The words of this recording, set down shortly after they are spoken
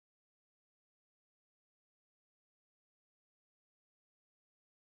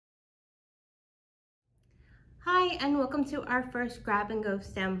Hi, and welcome to our first Grab and Go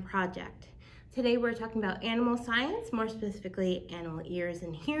STEM project. Today we're talking about animal science, more specifically animal ears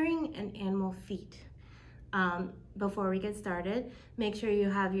and hearing and animal feet. Before we get started, make sure you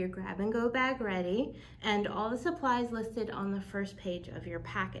have your Grab and Go bag ready and all the supplies listed on the first page of your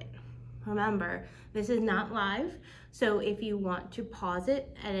packet. Remember, this is not live, so if you want to pause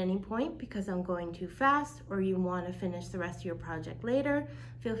it at any point because I'm going too fast or you want to finish the rest of your project later,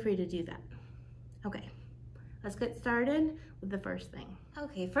 feel free to do that. Okay. Let's get started with the first thing.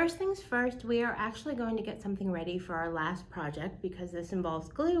 Okay, first things first, we are actually going to get something ready for our last project because this involves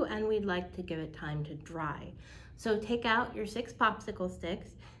glue and we'd like to give it time to dry. So take out your 6 popsicle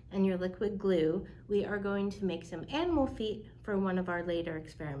sticks and your liquid glue. We are going to make some animal feet for one of our later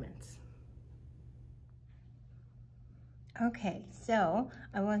experiments. Okay, so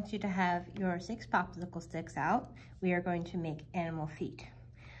I want you to have your 6 popsicle sticks out. We are going to make animal feet.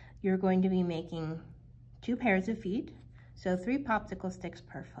 You're going to be making 2 pairs of feet, so 3 popsicle sticks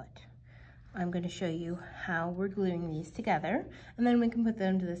per foot. I'm going to show you how we're gluing these together, and then we can put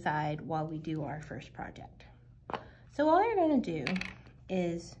them to the side while we do our first project. So all you're going to do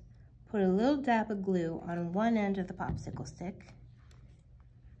is put a little dab of glue on one end of the popsicle stick,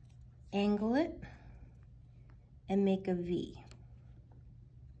 angle it, and make a V,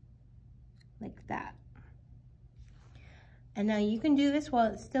 like that. And now you can do this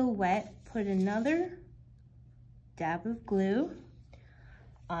while it's still wet. Put another dab of glue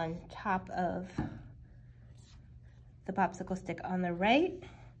on top of the popsicle stick on the right,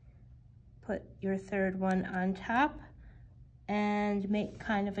 put your third one on top, and make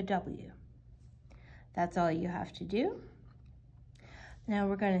kind of a W. That's all you have to do. Now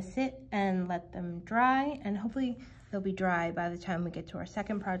we're going to sit and let them dry, and hopefully they'll be dry by the time we get to our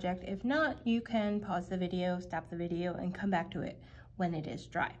second project. If not, you can pause the video, stop the video, and come back to it when it is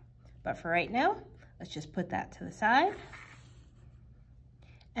dry. But for right now, let's just put that to the side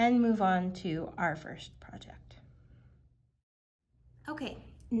and move on to our first project. Okay,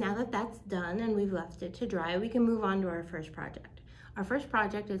 now that that's done and we've left it to dry, we can move on to our first project. Our first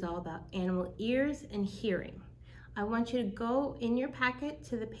project is all about animal ears and hearing. I want you to go in your packet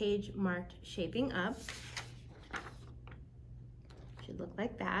to the page marked Shaping Up. Should look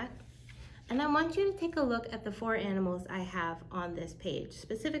like that. And I want you to take a look at the 4 animals I have on this page,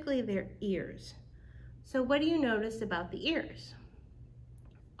 specifically their ears. So what do you notice about the ears?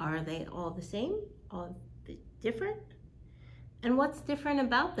 Are they all the same? All different? And what's different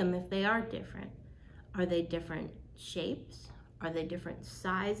about them if they are different? Are they different shapes? Are they different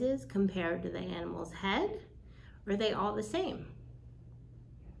sizes compared to the animal's head? Or are they all the same?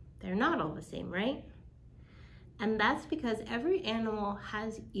 They're not all the same, right? And that's because every animal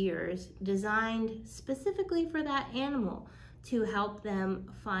has ears designed specifically for that animal to help them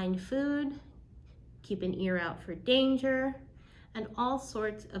find food, keep an ear out for danger, and all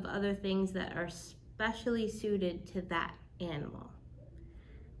sorts of other things that are specially suited to that animal.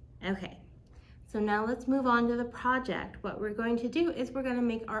 Okay, so now let's move on to the project. What we're going to do is we're going to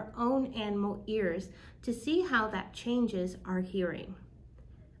make our own animal ears to see how that changes our hearing.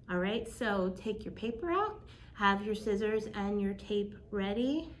 All right, so take your paper out, have your scissors and your tape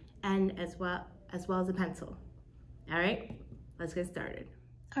ready, and as well as a pencil. All right, let's get started.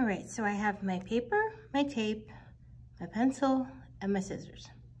 All right, so I have my paper, my tape, my pencil, and my scissors.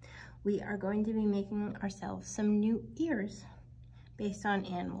 We are going to be making ourselves some new ears based on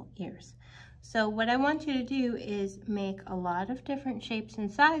animal ears. So what I want you to do is make a lot of different shapes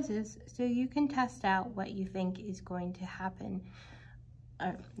and sizes so you can test out what you think is going to happen.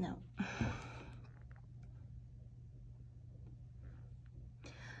 No.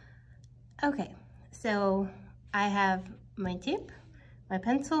 Okay, so I have my tape, my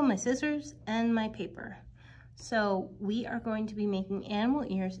pencil, my scissors, and my paper. So we are going to be making animal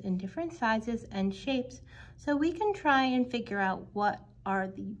ears in different sizes and shapes so we can try and figure out what are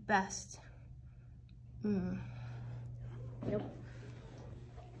the best. Nope.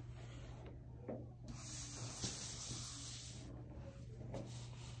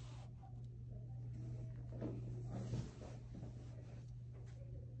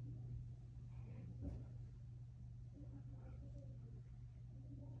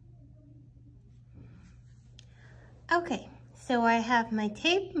 Okay, so I have my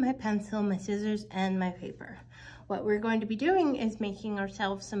tape, my pencil, my scissors, and my paper. What we're going to be doing is making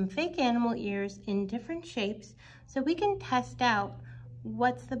ourselves some fake animal ears in different shapes so we can test out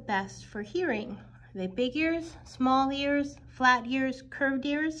what's the best for hearing. Are they big ears, small ears, flat ears, curved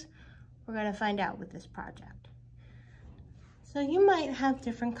ears? We're going to find out with this project. So you might have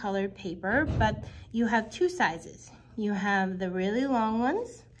different colored paper, but you have 2 sizes. You have the really long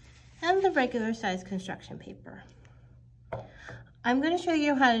ones and the regular size construction paper. I'm going to show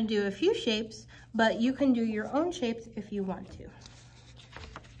you how to do a few shapes, but you can do your own shapes if you want to.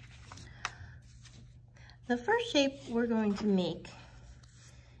 The first shape we're going to make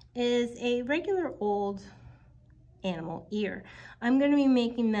is a regular old animal ear. I'm going to be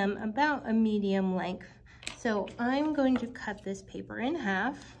making them about a medium length. So I'm going to cut this paper in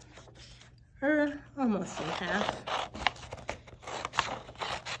half, or almost in half.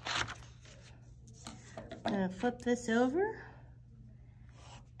 I'm going to flip this over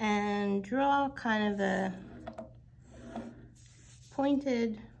and draw kind of a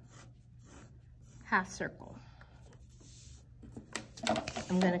pointed half circle.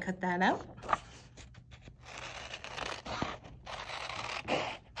 I'm going to cut that out.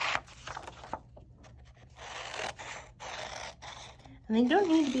 And they don't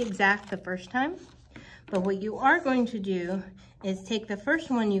need to be exact the first time, but what you are going to do is take the first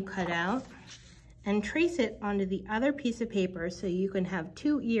one you cut out and trace it onto the other piece of paper so you can have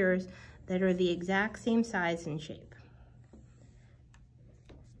two ears that are the exact same size and shape.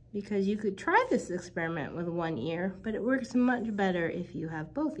 Because you could try this experiment with one ear, but it works much better if you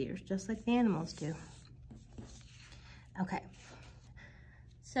have both ears, just like the animals do. Okay.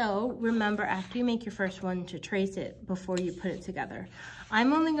 So remember, after you make your first one, to trace it before you put it together.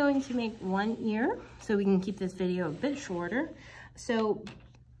 I'm only going to make one ear so we can keep this video a bit shorter. So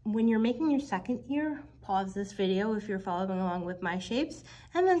when you're making your second ear, pause this video if you're following along with my shapes,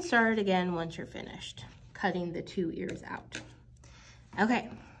 and then start it again once you're finished cutting the two ears out. Okay,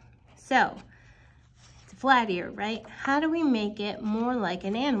 so it's a flat ear, right? How do we make it more like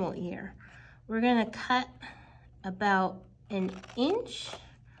an animal ear? We're gonna cut about an inch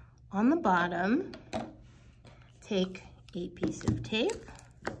on the bottom, take a piece of tape,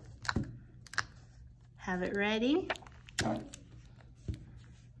 have it ready,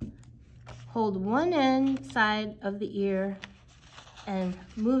 hold one end side of the ear and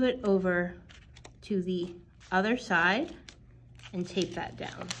move it over to the other side and tape that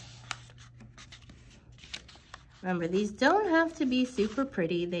down. Remember, these don't have to be super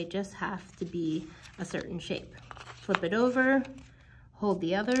pretty, they just have to be a certain shape. Flip it over, hold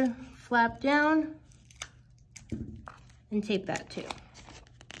the other flap down, and tape that too.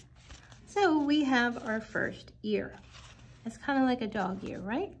 So we have our first ear. It's kind of like a dog ear,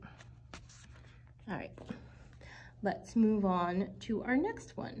 right? All right, let's move on to our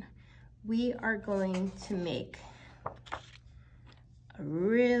next one. We are going to make a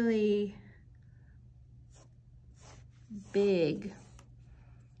really big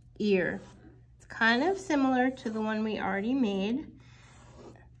ear. It's kind of similar to the one we already made,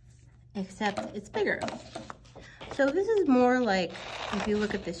 except it's bigger. So this is more like, if you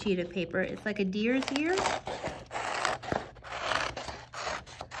look at the sheet of paper, it's like a deer's ear.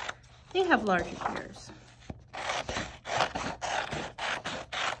 They have larger ears.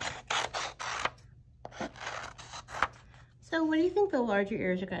 So what do you think the larger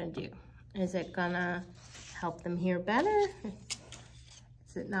ears are gonna do? Is it gonna help them hear better?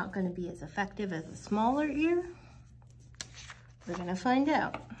 Is it not gonna be as effective as a smaller ear? We're gonna find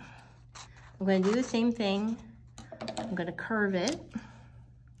out. I'm gonna do the same thing. I'm gonna curve it,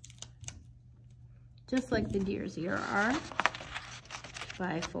 just like the deer's ear are,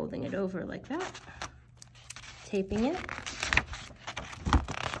 by folding it over like that, taping it,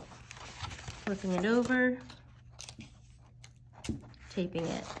 flipping it over, taping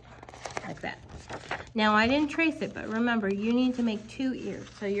it like that. Now I didn't trace it, but remember, you need to make two ears,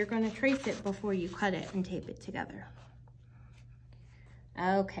 so you're going to trace it before you cut it and tape it together.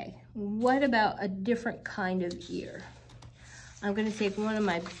 Okay, what about a different kind of ear? I'm going to take one of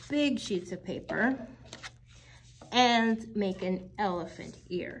my big sheets of paper and make an elephant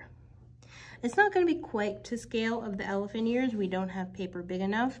ear. It's not going to be quite to scale of the elephant ears. We don't have paper big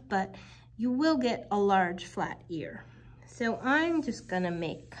enough, but you will get a large flat ear. So I'm just going to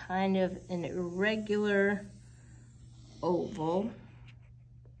make kind of an irregular oval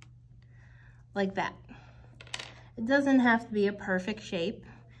like that. It doesn't have to be a perfect shape.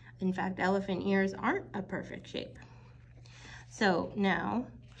 In fact, elephant ears aren't a perfect shape. So now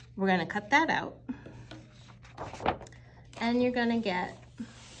we're going to cut that out, and you're going to get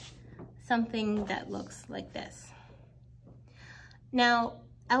something that looks like this. Now,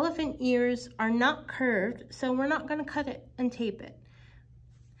 elephant ears are not curved, so we're not going to cut it and tape it.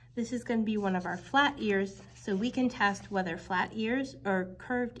 This is going to be one of our flat ears, so we can test whether flat ears or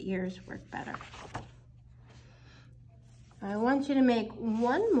curved ears work better. I want you to make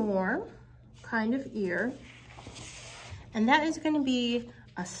one more kind of ear, and that is going to be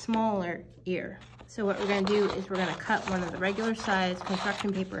a smaller ear. So what we're gonna do is we're gonna cut one of the regular size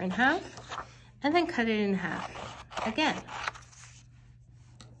construction paper in half and then cut it in half again.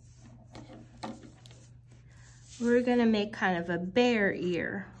 We're gonna make kind of a bear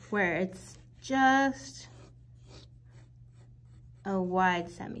ear where it's just a wide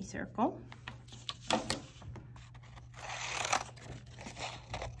semicircle.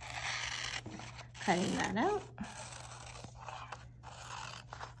 Cutting that out.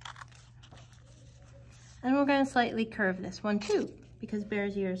 And we're going to slightly curve this one too, because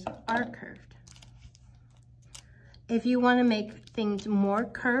bear's ears are curved. If you want to make things more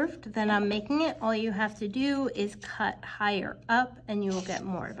curved than I'm making it, all you have to do is cut higher up and you will get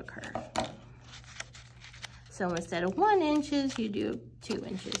more of a curve. So instead of 1 inch, you do 2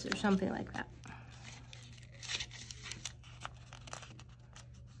 inches or something like that.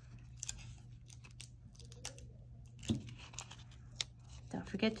 Don't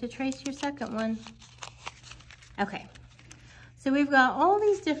forget to trace your second one. Okay, so we've got all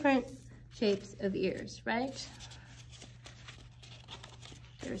these different shapes of ears, right?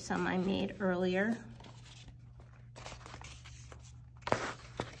 There's some I made earlier.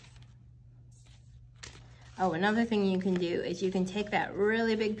 Oh, another thing you can do is you can take that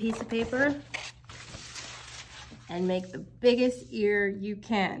really big piece of paper and make the biggest ear you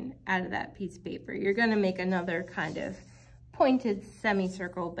can out of that piece of paper. You're gonna make another kind of pointed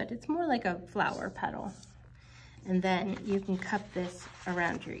semicircle, but it's more like a flower petal. And then you can cup this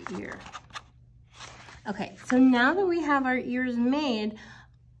around your ear. Okay, so now that we have our ears made,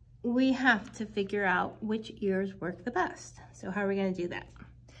 we have to figure out which ears work the best. So how are we gonna do that?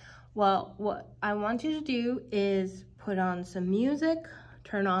 Well, what I want you to do is put on some music,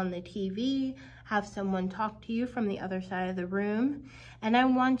 turn on the TV, have someone talk to you from the other side of the room, and I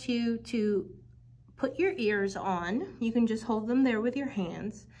want you to put your ears on. You can just hold them there with your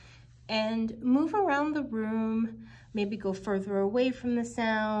hands and move around the room, maybe go further away from the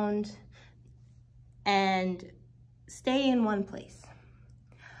sound and stay in one place.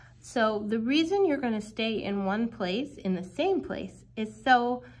 So the reason you're going to stay in one place, in the same place, is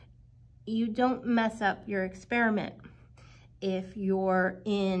so you don't mess up your experiment. If you're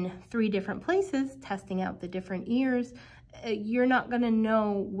in 3 different places testing out the different ears, you're not going to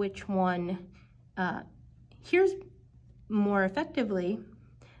know which one hears more effectively,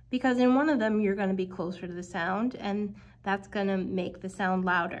 because in one of them you're going to be closer to the sound and that's going to make the sound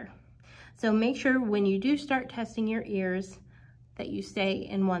louder. So make sure when you do start testing your ears that you stay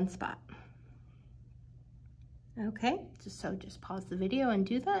in one spot. Okay, just pause the video and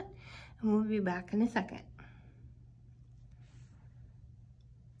do that, and we'll be back in a second.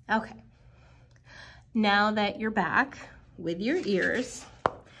 Okay, now that you're back with your ears,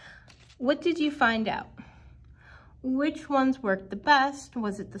 what did you find out? Which ones worked the best?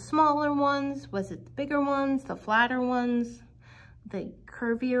 Was it the smaller ones? Was it the bigger ones, the flatter ones, the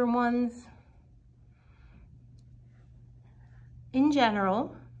curvier ones? In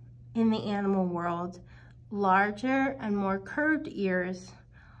general, in the animal world, larger and more curved ears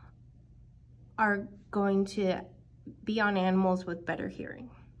are going to be on animals with better hearing.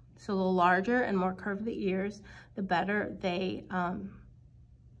 So the larger and more curved the ears, the better they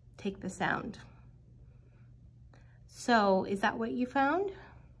take the sound. So is that what you found?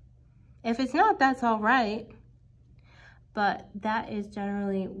 If it's not, that's all right. But that is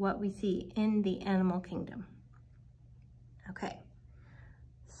generally what we see in the animal kingdom. Okay,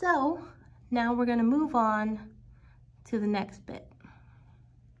 so now we're gonna move on to the next bit.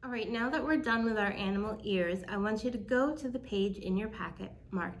 All right, now that we're done with our animal ears, I want you to go to the page in your packet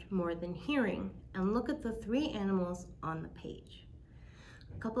marked More Than Hearing and look at the 3 animals on the page.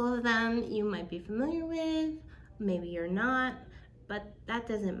 A couple of them you might be familiar with, maybe you're not, but that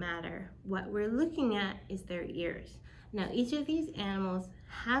doesn't matter. What we're looking at is their ears. Now, each of these animals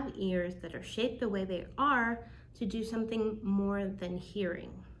have ears that are shaped the way they are to do something more than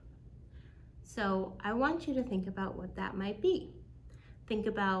hearing. So I want you to think about what that might be. Think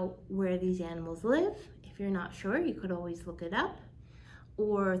about where these animals live. If you're not sure, you could always look it up,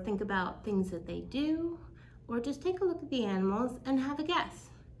 or think about things that they do, or just take a look at the animals and have a guess.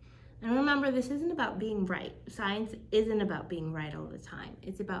 And remember, this isn't about being right. Science isn't about being right all the time.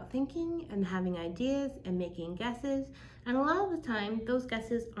 It's about thinking and having ideas and making guesses. And a lot of the time, those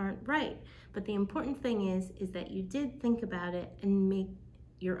guesses aren't right. But the important thing is that you did think about it and make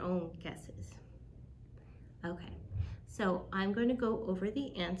your own guesses. Okay, so I'm going to go over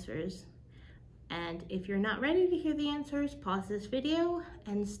the answers. And if you're not ready to hear the answers, pause this video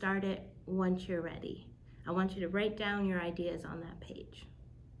and start it once you're ready. I want you to write down your ideas on that page.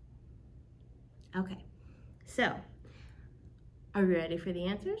 Okay, so Are you ready for the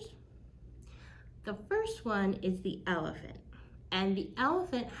answers? The first one is the elephant. And the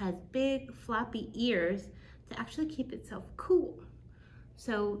elephant has big floppy ears to actually keep itself cool.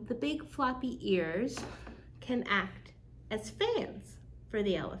 So the big floppy ears can act as fans for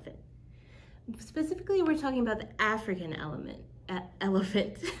the elephant. Specifically, we're talking about the African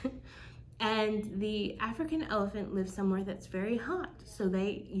elephant. And the African elephant lives somewhere that's very hot, so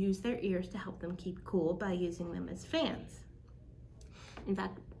they use their ears to help them keep cool by using them as fans. In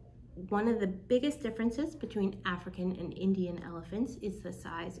fact, one of the biggest differences between African and Indian elephants is the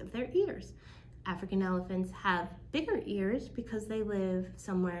size of their ears. African elephants have bigger ears because they live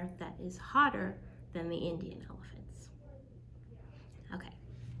somewhere that is hotter than the Indian elephants. Okay,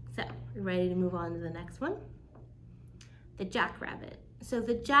 so we're ready to move on to the next one. The jackrabbit. So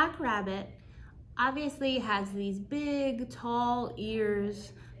the jackrabbit obviously has these big, tall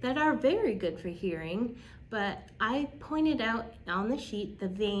ears that are very good for hearing, but I pointed out on the sheet the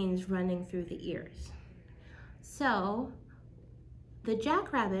veins running through the ears. So the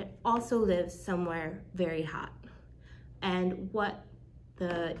jackrabbit also lives somewhere very hot. And what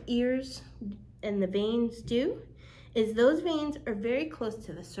the ears and the veins do is those veins are very close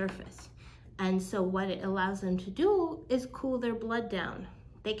to the surface. And so what it allows them to do is cool their blood down.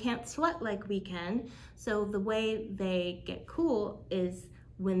 They can't sweat like we can, so the way they get cool is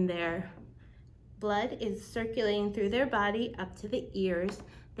when their blood is circulating through their body up to the ears,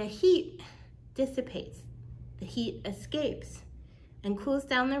 the heat dissipates, the heat escapes and cools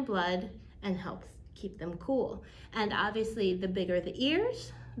down their blood and helps keep them cool. And obviously the bigger the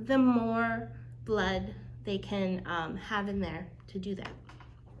ears, the more blood they can have in there to do that.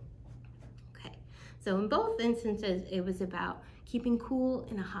 So in both instances, it was about keeping cool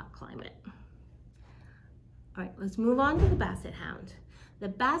in a hot climate. All right, let's move on to the basset hound. The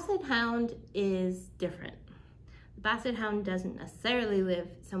basset hound is different. The basset hound doesn't necessarily live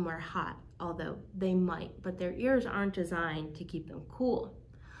somewhere hot, although they might, but their ears aren't designed to keep them cool.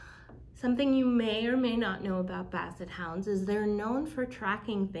 Something you may or may not know about basset hounds is they're known for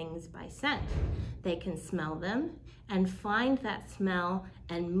tracking things by scent. They can smell them and find that smell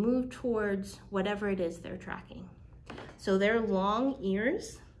and move towards whatever it is they're tracking. So their long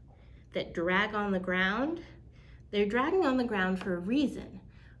ears that drag on the ground, they're dragging on the ground for a reason.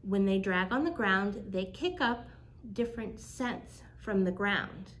 When they drag on the ground, they kick up different scents from the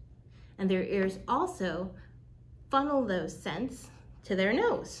ground. And their ears also funnel those scents to their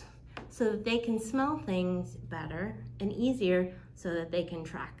nose so that they can smell things better and easier so that they can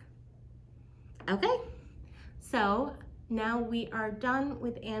track. Okay, so now we are done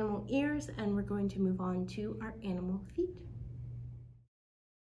with animal ears and we're going to move on to our animal feet.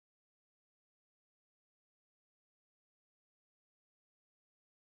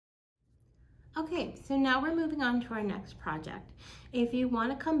 Okay, so now we're moving on to our next project. If you want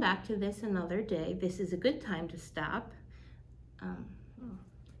to come back to this another day, this is a good time to stop.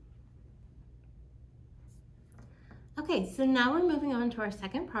 Okay, so now we're moving on to our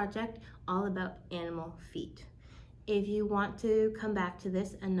second project, all about animal feet. If you want to come back to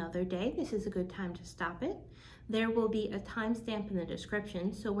this another day, this is a good time to stop it. There will be a timestamp in the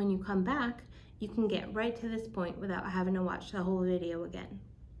description, so when you come back, you can get right to this point without having to watch the whole video again.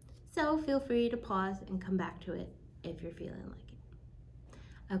 So feel free to pause and come back to it if you're feeling like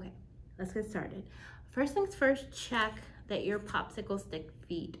it. Okay, let's get started. First things first, check that your popsicle stick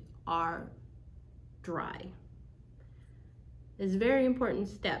feet are dry. It's a very important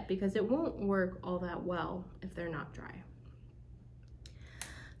step because it won't work all that well if they're not dry.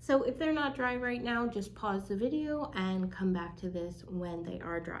 So if they're not dry right now, just pause the video and come back to this when they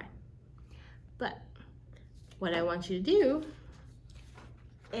are dry. But what I want you to do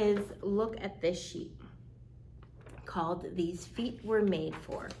is look at this sheet called These Feet Were Made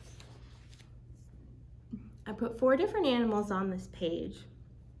For. I put 4 different animals on this page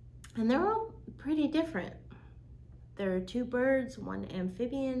and they're all pretty different. There are 2 birds, 1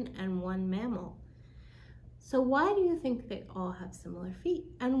 amphibian, and 1 mammal. So why do you think they all have similar feet?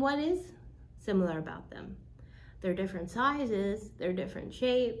 And what is similar about them? They're different sizes, they're different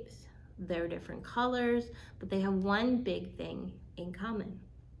shapes, they're different colors, but they have one big thing in common.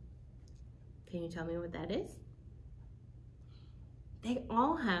 Can you tell me what that is? They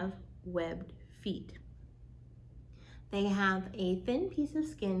all have webbed feet. They have a thin piece of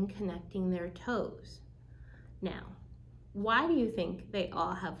skin connecting their toes. Now, why do you think they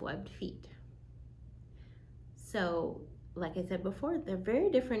all have webbed feet? So, like I said before, they're very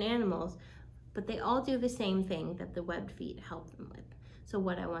different animals, but they all do the same thing that the webbed feet help them with. So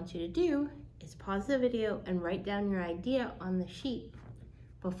what I want you to do is pause the video and write down your idea on the sheet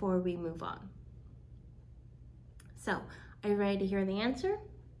before we move on. So Are you ready to hear the answer?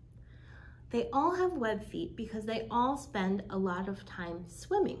 They all have web feet because they all spend a lot of time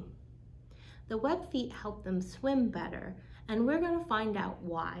swimming. The web feet help them swim better, and we're going to find out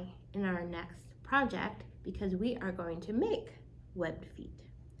why in our next project, because we are going to make webbed feet.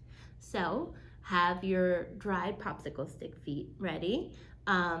 So have your dried popsicle stick feet ready,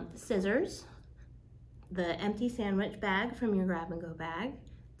 scissors, the empty sandwich bag from your grab-and-go bag,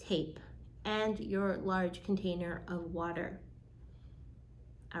 tape, and your large container of water.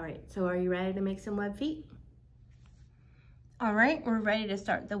 All right, so are you ready to make some web feet? All right, we're ready to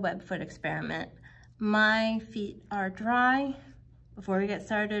start the web foot experiment. My feet are dry. Before we get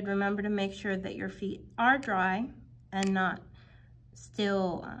started, remember to make sure that your feet are dry and not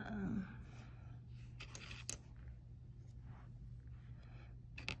still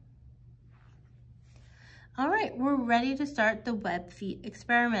All right, we're ready to start the web feet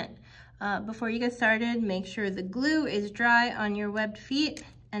experiment. Before you get started, make sure the glue is dry on your webbed feet,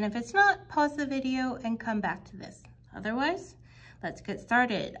 and if it's not, pause the video and come back to this. Otherwise, let's get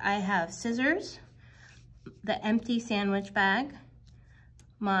started. I have scissors, the empty sandwich bag,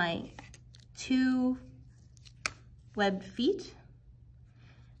 my 2 webbed feet,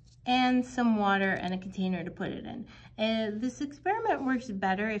 and some water and a container to put it in. This experiment works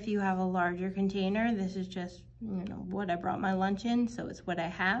better if you have a larger container. This is just, what I brought my lunch in, so it's what I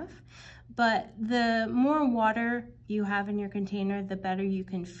have. But the more water you have in your container, the better you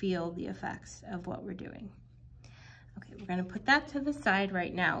can feel the effects of what we're doing. Okay, we're gonna put that to the side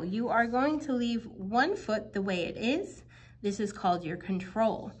right now. You are going to leave one foot the way it is. This is called your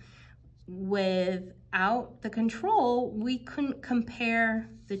control. Without the control, we couldn't compare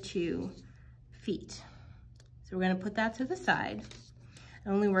the 2 feet. So we're gonna put that to the side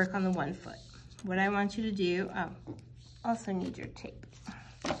and only work on the 1 foot. What I want you to do, also need your tape,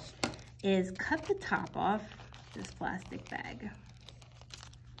 is cut the top off this plastic bag.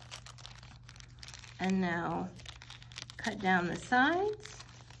 And now cut down the sides,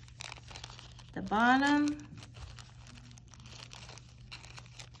 the bottom.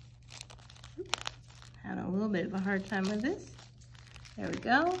 Having a little bit of a hard time with this. There we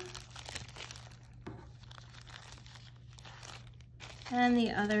go. And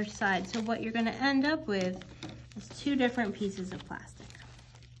the other side. So what you're gonna end up with is 2 different pieces of plastic.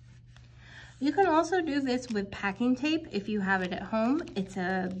 You can also do this with packing tape if you have it at home. It's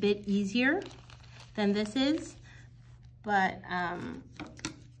a bit easier than this is, but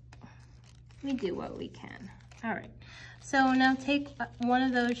we do what we can. All right, so now take one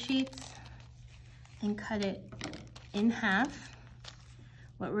of those sheets and cut it in half.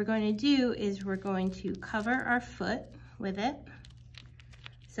 What we're going to do is we're going to cover our foot with it.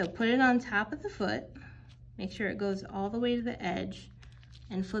 So put it on top of the foot, make sure it goes all the way to the edge,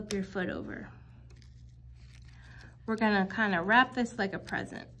 and flip your foot over. We're gonna kind of wrap this like a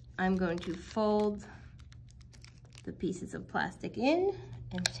present. I'm going to fold the pieces of plastic in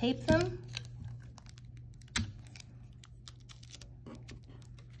and tape them.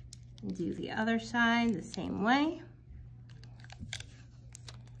 And do the other side the same way.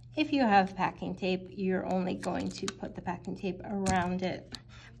 If you have packing tape, you're only going to put the packing tape around it,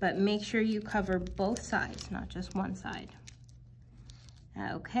 but make sure you cover both sides, not just one side.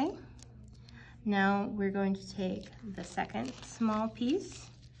 Okay, now we're going to take the second small piece,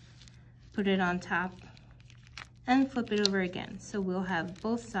 put it on top, and flip it over again, so we'll have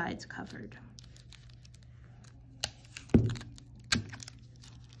both sides covered.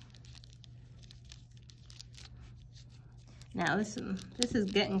 Now this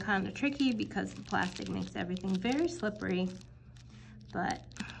is getting kind of tricky because the plastic makes everything very slippery, but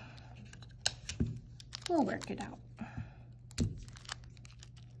we'll work it out.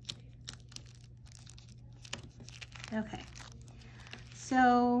 Okay,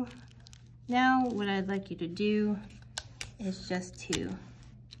 so now what I'd like you to do is just to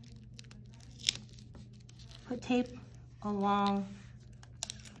put tape along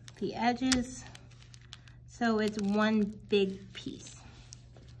the edges so it's one big piece.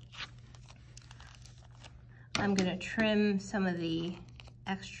 I'm gonna trim some of the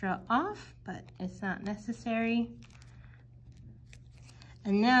extra off, but it's not necessary.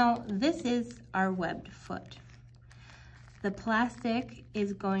 And now this is our webbed foot. The plastic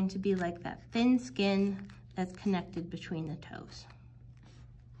is going to be like that thin skin that's connected between the toes.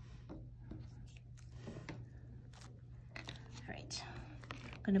 All right,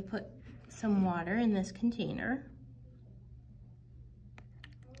 I'm gonna put some water in this container.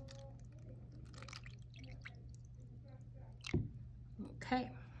 Okay,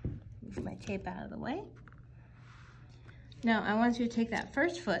 move my tape out of the way. Now I want you to take that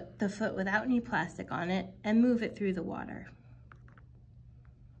first foot, the foot without any plastic on it, and move it through the water.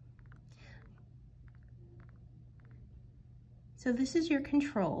 So this is your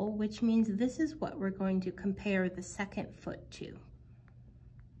control, which means this is what we're going to compare the second foot to.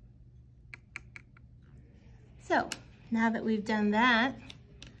 So now that we've done that,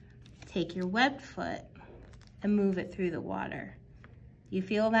 take your webbed foot and move it through the water. You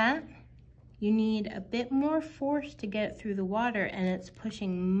feel that? You need a bit more force to get it through the water, and it's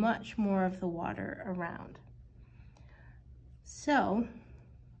pushing much more of the water around. So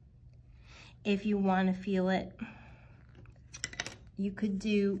if you want to feel it, you could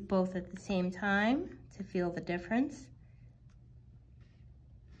do both at the same time to feel the difference.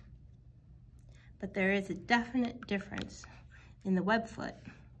 But there is a definite difference in the web foot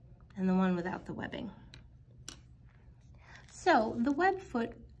and the one without the webbing. So the web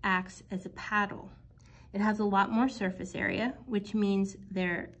foot acts as a paddle. It has a lot more surface area, which means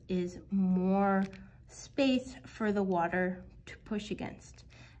there is more space for the water to push against,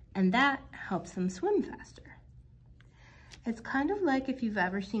 and that helps them swim faster. It's kind of like if you've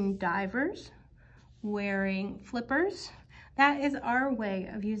ever seen divers wearing flippers. That is our way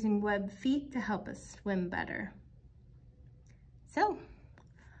of using webbed feet to help us swim better. So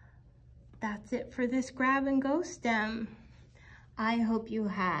that's it for this grab and go stem. I hope you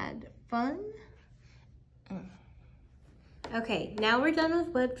had fun. Okay, now we're done with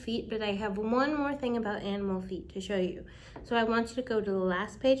webbed feet, but I have one more thing about animal feet to show you. So I want you to go to the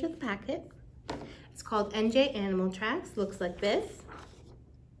last page of the packet. It's called NJ Animal Tracks. Looks like this.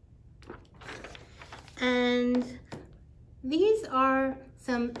 And these are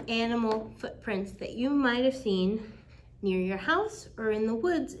some animal footprints that you might have seen near your house or in the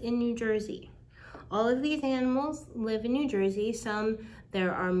woods in New Jersey. All of these animals live in New Jersey. Some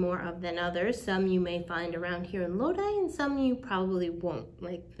there are more of than others. Some you may find around here in Lodi, and some you probably won't,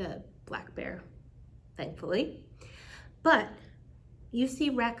 like the black bear, thankfully. But you see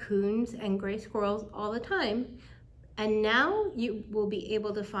raccoons and gray squirrels all the time, and now you will be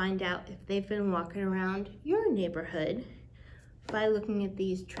able to find out if they've been walking around your neighborhood by looking at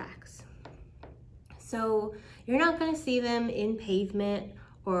these tracks. So you're not going to see them in pavement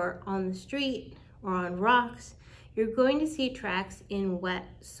or on the street or on rocks. You're going to see tracks in wet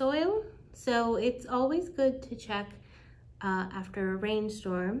soil. So it's always good to check after a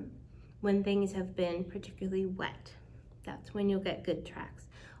rainstorm when things have been particularly wet. That's when you'll get good tracks.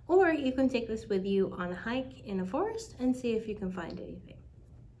 Or you can take this with you on a hike in a forest and see if you can find anything.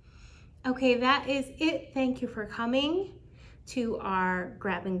 Okay, that is it. Thank you for coming to our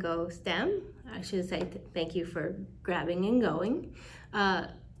grab and go stem. I should say thank you for grabbing and going.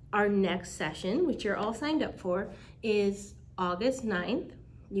 Our next session, which you're all signed up for, is August 9th.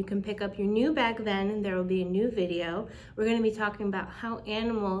 You can pick up your new bag then, and there will be a new video. We're going to be talking about how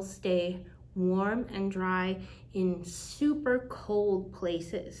animals stay warm and dry in super cold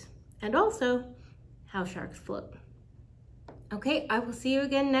places, and also how sharks float. Okay, I will see you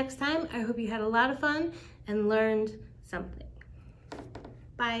again next time. I hope you had a lot of fun and learned something.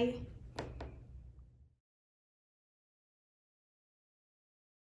 Bye.